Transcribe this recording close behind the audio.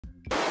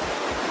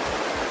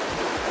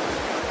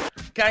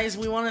guys,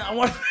 I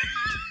want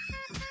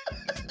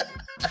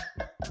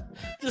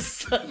just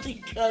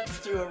suddenly cuts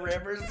to a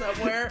river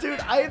somewhere. Dude,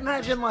 I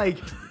imagine like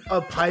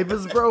a pipe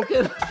is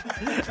broken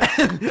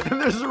and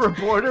there's a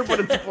reporter,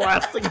 but it's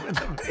blasting him in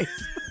the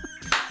face.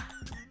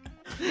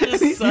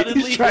 Just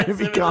suddenly he's trying to hits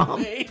be him in the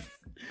calm. face.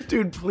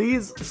 Dude,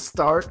 please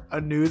start a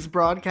news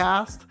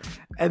broadcast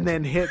and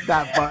then hit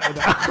that button.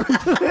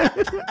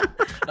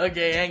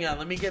 Okay, hang on.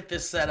 Let me get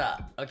this set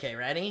up. Okay,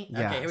 ready?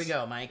 Yes. Okay, here we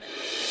go, Mike.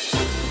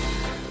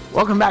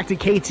 Welcome back to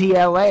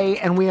KTLA,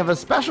 and we have a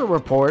special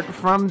report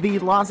from the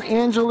Los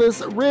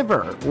Angeles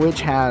River,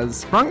 which has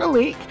sprung a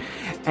leak,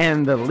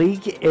 and the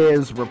leak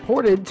is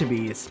reported to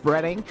be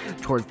spreading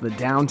towards the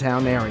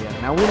downtown area.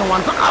 Now, we don't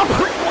want to...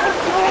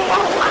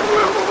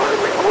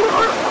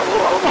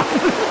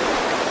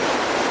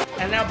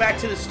 And now back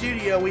to the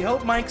studio. We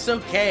hope Mike's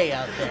okay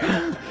out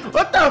there.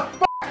 What the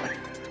f***?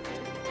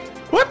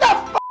 What the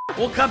f***?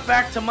 We'll cut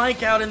back to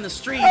Mike out in the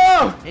streets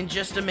in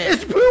just a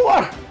minute. It's blue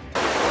water!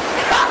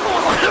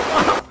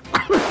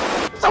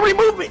 Somebody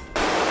move me!